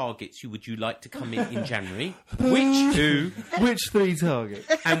 3 targets would you like to come in January? Which 3 targets?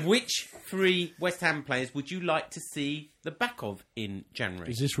 And which 3 West Ham players would you like to see the back of in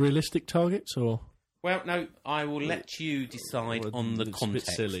January? Is this realistic targets or? Well, no, I will let you decide on the context.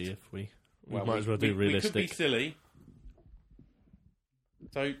 It's a bit silly if we might as well do realistic. We could be silly.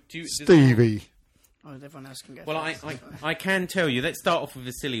 So, Stevie. Oh, everyone else can go. Well, I can tell you. Let's start off with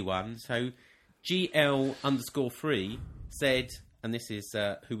a silly one. So, GL_3 said, and this is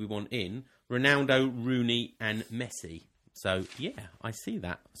who we want in: Ronaldo, Rooney, and Messi. So, yeah, I see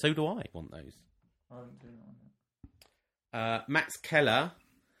that. So do I want those. I haven't seen that. Max Keller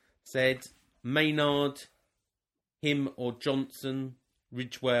said Maynard, him or Johnson,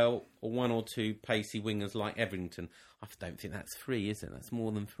 Ridgewell, or 1 or 2 pacey wingers like Everington. I don't think that's 3, is it? That's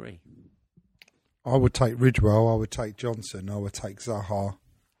more than 3. I would take Ridgewell, I would take Johnson, I would take Zaha,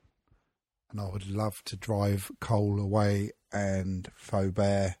 and I would love to drive Cole away and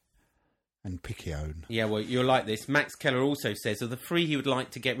Faubert and Picquion. Yeah, well, you're like this. Max Keller also says of the 3 he would like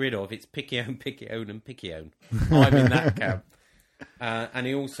to get rid of, it's Picquion, and Picquion. I'm in that camp. And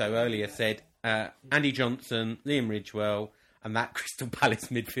he also earlier said Andy Johnson, Liam Ridgewell, and that Crystal Palace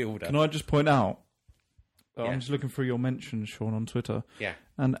midfielder. Can I just point out? I'm just looking through your mentions, Sean, on Twitter. Yeah.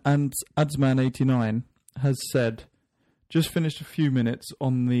 And Adsman89 has said, just finished a few minutes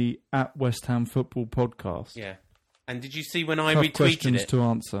on the at West Ham Football podcast. Yeah. And did you see when I Tough retweeted questions it? to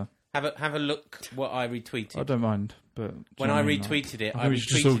answer. Have a look what I retweeted. I don't mind, but when I retweeted it, I think we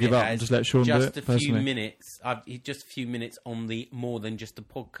should just all give up and just let Sean do it. Just a few minutes. Just a few minutes on the more than just a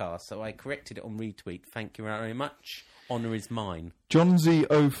podcast. So I corrected it on retweet. Thank you very much. Honour is mine. John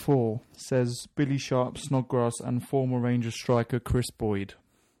Z04 says Billy Sharp, Snodgrass, and former Rangers striker Chris Boyd.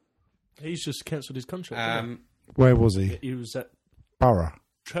 He's just cancelled his contract. Where was he? He was at Borough.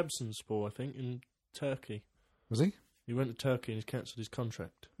 Trabzonspor, I think, in Turkey. Was he? He went to Turkey and he's cancelled his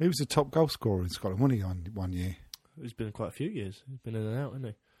contract. He was the top goal scorer in Scotland, wasn't he, on 1 year? He's been quite a few years. He's been in and out, hasn't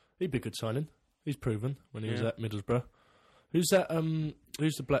he? He'd be a good signing. He's proven when he was at Middlesbrough. Who's that?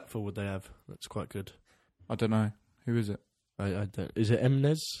 Who's the black forward they have? That's quite good. I don't know. Who is it? I don't. Is it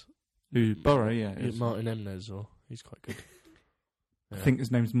Emnes? Who? Borough, yeah. Martin Emnes, or he's quite good. I think his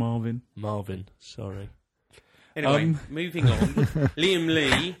name's Marvin. Marvin, sorry. Anyway, moving on. Liam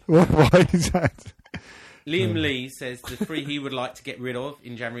Lee. Why is that? Liam Lee says the 3 he would like to get rid of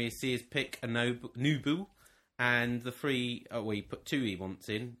in January is Sears, Pick, and Nubu. And the 3, he put 2 he wants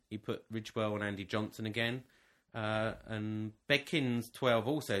in. He put Ridgewell and Andy Johnson again. And Beckins12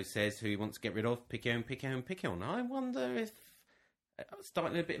 also says who he wants to get rid of, Picquion. I wonder if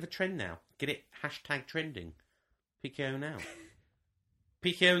starting a bit of a trend now. Get it #trending. Picquion out.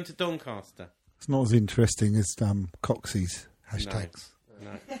 Picquion to Doncaster. It's not as interesting as Coxey's hashtags.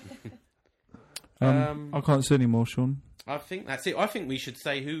 No. I can't say any more, Sean. I think that's it. I think we should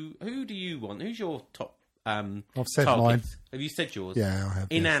say who do you want? Who's your top I've said targets? mine. Have you said yours? Yeah, I have.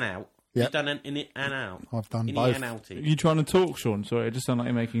 In yes. and out. Yep. You've done an in and out. I've done in both. And outy. Are you trying to talk, Sean? Sorry, it just sounded like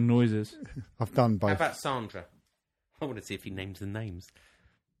you're making noises. I've done both. How about Sandra? I want to see if he names the names.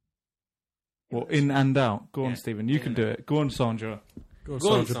 Well, in and out. Go on, Stephen. You can do it. Go on, Sandra. Go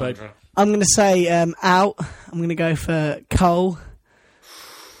on, Sandra. I'm going to say out. I'm going to go for Cole.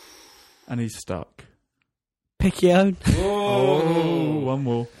 And he's stuck. Picquion. Oh, one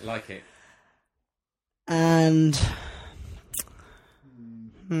more. Like it. And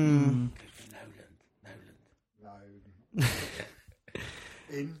Nolan.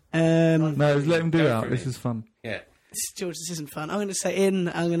 No, let him do out. This is fun. Yeah. George, this isn't fun. I'm going to say in.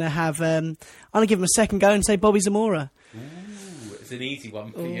 I'm going to have. I'm going to give him a second go and say Bobby Zamora. Ooh, it's an easy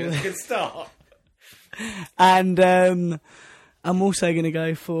one for you. It's a good start. And I'm also going to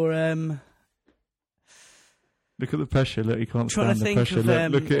go for. Look at the pressure. Look, he can't trying stand to the think pressure.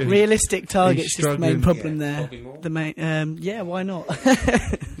 of Look at him. realistic targets is the main problem Yeah, there. The main, yeah, why not?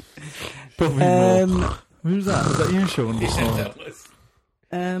 Bobby Moore. Who's that? Was that you, Sean? That was.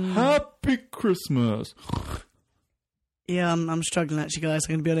 Happy Christmas. Yeah, I'm struggling actually, guys. I'm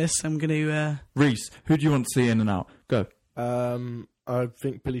going to be honest. I'm going to. Reece, who do you want to see in and out? Go. I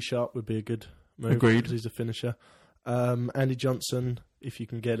think Billy Sharp would be a good move. Agreed. He's a finisher. Andy Johnson, if you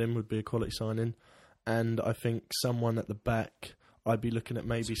can get him, would be a quality signing. And I think someone at the back, I'd be looking at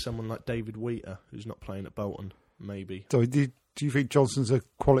maybe someone like David Wheater, who's not playing at Bolton, maybe. So did Do you think Johnson's a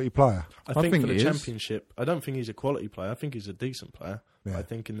quality player? I think for the Championship, I don't think he's a quality player. I think he's a decent player. Yeah. I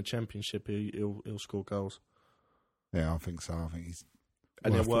think in the Championship he'll score goals. Yeah, I think so. I think he's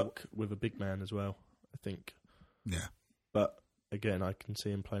and he'll work with a big man as well, I think. Yeah. But again, I can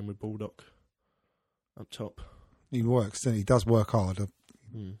see him playing with Baldock up top. He works, and he does work hard.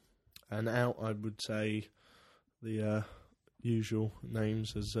 And out, I would say the usual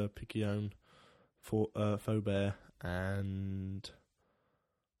names as Picquion, Faubert, and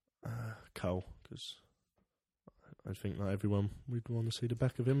Cole, because I think like everyone would want to see the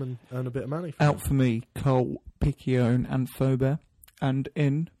back of him and earn a bit of money. Out for me, Cole, Picquion, and Faubert, and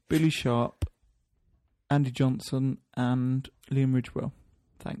in Billy Sharp, Andy Johnson, and Liam Ridgewell.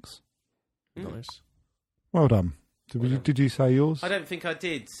 Thanks. Nice. Well done. Did you say yours? I don't think I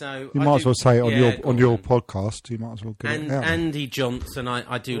did. So you might as well say it on your podcast. You might as well get it out. Andy Johnson,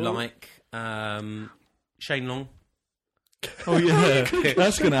 I do like. Shane Long. Oh yeah,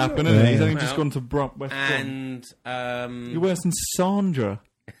 that's going to happen, isn't it? He's only just gone to West and you're worse than Sandra.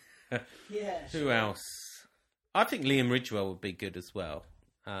 Who else? I think Liam Ridgewell would be good as well.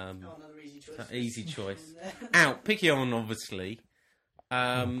 Another easy choice. Out Picquion, obviously.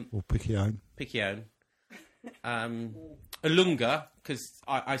 Or Picquion. Alunga, because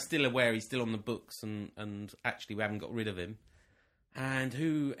I'm still aware he's still on the books, and actually we haven't got rid of him. And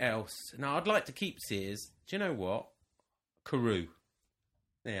who else? Now, I'd like to keep Sears. Do you know what? Carew.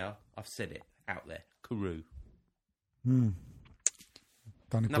 Yeah, I've said it out there. Carew. Don't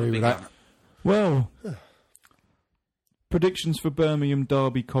agree with that. Well, predictions for Birmingham,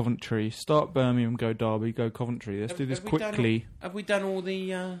 Derby, Coventry. Start Birmingham, go Derby, go Coventry. Let's do this quickly. Have we done all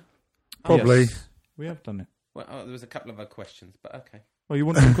the... Probably. Yes, we have done it. Well, there was a couple of other questions, but okay. Oh, you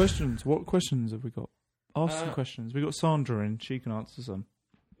want some questions? What questions have we got? Ask some questions. We've got Sandra in. She can answer some.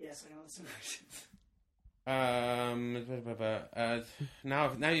 Yes, I can answer some questions.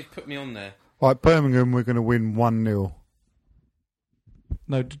 Now you've put me on there. Right, Birmingham, we're going to win 1-0.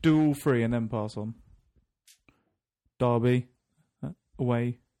 No, do all three and then pass on. Derby,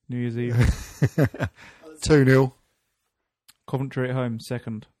 away, New Year's Eve. 2-0. Coventry at home,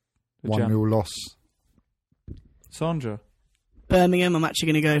 second. 1-0 loss. Sandra. Birmingham, I'm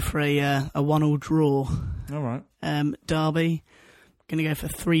actually going to go for a 1-1 draw. All right. Derby, going to go for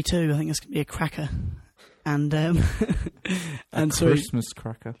 3-2. I think it's going to be a cracker. And and Christmas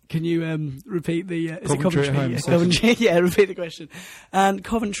cracker. Can you repeat the? Is Coventry it Coventry? at home, Coventry. Yeah, repeat the question. And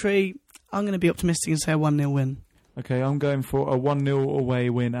Coventry, I'm going to be optimistic and say a 1-0 win. Okay, I'm going for a 1-0 away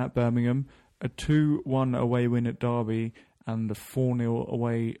win at Birmingham, a 2-1 away win at Derby, and a 4-0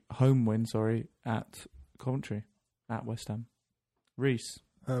 away home win. At Coventry, at West Ham. Reese.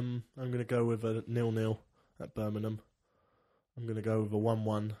 I'm going to go with a 0-0 at Birmingham. I'm going to go with a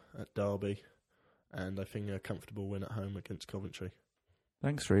 1-1 at Derby, and I think a comfortable win at home against Coventry.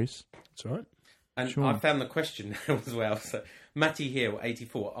 Thanks, Reese. It's all right. And Sean. I found the question now as well. So Matty Hill,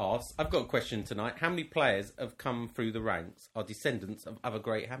 84, asks, I've got a question tonight. How many players have come through the ranks are descendants of other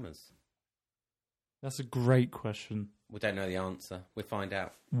great hammers? That's a great question. We don't know the answer. We'll find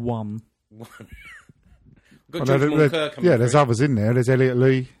out. One. Got George Moncur coming there's through. others in there. There's Elliot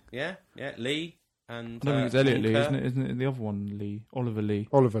Lee. Yeah, Lee. And, I don't think it's Elliot Lee, Moncur. isn't it the other one, Lee? Oliver Lee.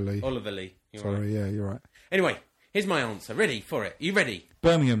 Oliver Lee. You're Sorry, right. yeah, you're right. Anyway, here's my answer. Ready for it? You ready?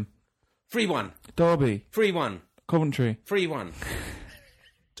 Birmingham. 3-1. Derby. 3-1. Coventry. 3-1.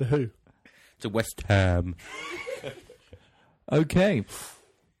 To who? To West Ham. Okay.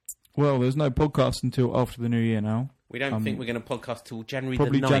 Well, there's no podcast until after the new year now. We don't think we're going to podcast till January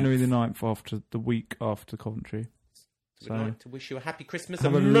probably the 9th. January the 9th, after the week after Coventry. So we'd like to wish you a happy Christmas.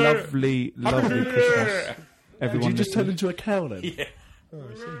 Have a and lovely, lovely Christmas. Everyone, Did you just turn into a cow then? Yeah. Oh,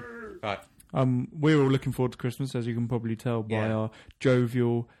 I see. Right. We're all looking forward to Christmas, as you can probably tell by our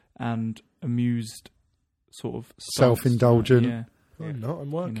jovial and amused sort of stance. Self-indulgent. Yeah. I'm not.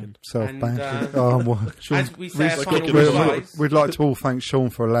 I'm working. Self-banking. I'm working. As we say, our final advice. We'd like to all thank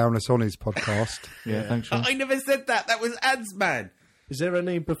Sean for allowing us on his podcast. Yeah, thanks, Sean. I never said that. That was ads, man. Is there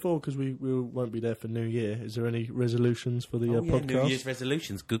any, because we won't be there for New Year, is there any resolutions for the podcast? New Year's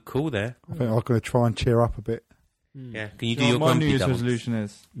resolutions. Good call there. I think I'm going to try and cheer up a bit. Yeah. Can you Do do you your know what my grumpy New Year's dance? resolution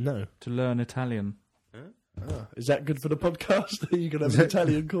is? No. To learn Italian. Is that good for the podcast? Are you going to have an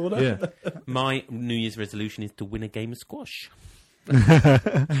Italian corner? Yeah. My New Year's resolution is to win a game of squash.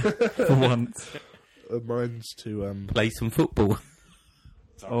 For once. Mine's to... Play some football.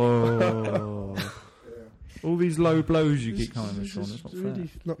 Oh. All these low blows you keep coming with, Sean. It's not really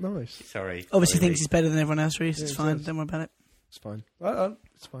fair. not nice. Sorry. Obviously thinks he's better than everyone else, Reese. Yeah, It's he fine. does. Don't worry about it. It's fine.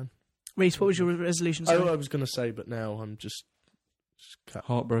 It's fine. Reese, what was your resolution? I Sorry? was going to say, but now I'm just cut.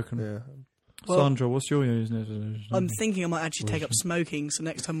 Heartbroken. Yeah. Well, Sandra, what's your New Year's resolution? I'm thinking I might actually take up smoking, so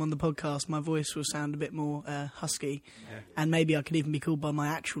next time on the podcast, my voice will sound a bit more husky, and maybe I could even be called by my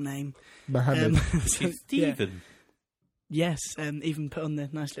actual name. Mohammed. Stephen. Yes, even put on the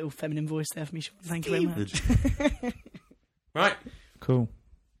nice little feminine voice there for me. Thank you very much. Right. Cool.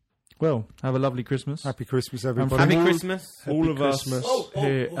 Well, have a lovely Christmas. Happy Christmas, everybody. Happy Christmas. All Happy of Christmas. us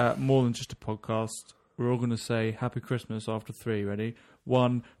here at More Than Just a Podcast, we're all going to say Happy Christmas after 3. Ready?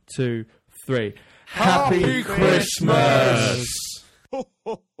 1, 2, 3. Happy Christmas! Ho,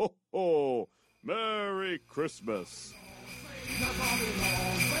 ho, ho, ho. Merry Christmas.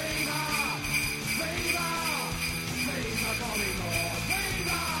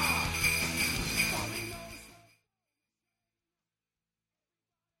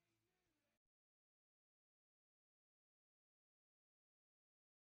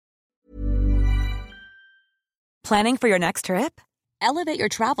 Planning for your next trip? Elevate your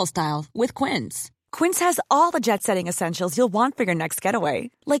travel style with Quince. Quince has all the jet-setting essentials you'll want for your next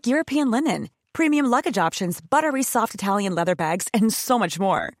getaway, like European linen, premium luggage options, buttery soft Italian leather bags, and so much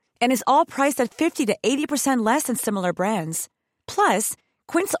more. And is all priced at 50 to 80% less than similar brands. Plus,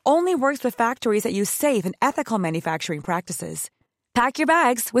 Quince only works with factories that use safe and ethical manufacturing practices. Pack your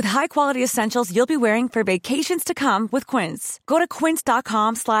bags with high-quality essentials you'll be wearing for vacations to come with Quince. Go to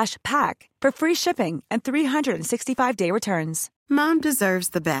quince.com/pack for free shipping and 365-day returns. Mom deserves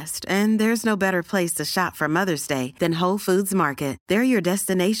the best, and there's no better place to shop for Mother's Day than Whole Foods Market. They're your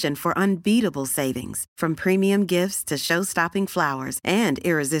destination for unbeatable savings, from premium gifts to show-stopping flowers and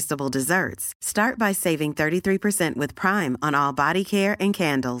irresistible desserts. Start by saving 33% with Prime on all body care and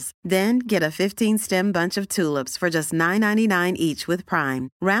candles. Then get a 15-stem bunch of tulips for just $9.99 each with Prime.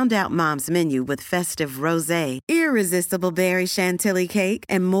 Round out Mom's menu with festive rosé, irresistible berry chantilly cake,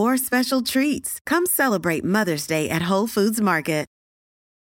 and more special treats. Come celebrate Mother's Day at Whole Foods Market.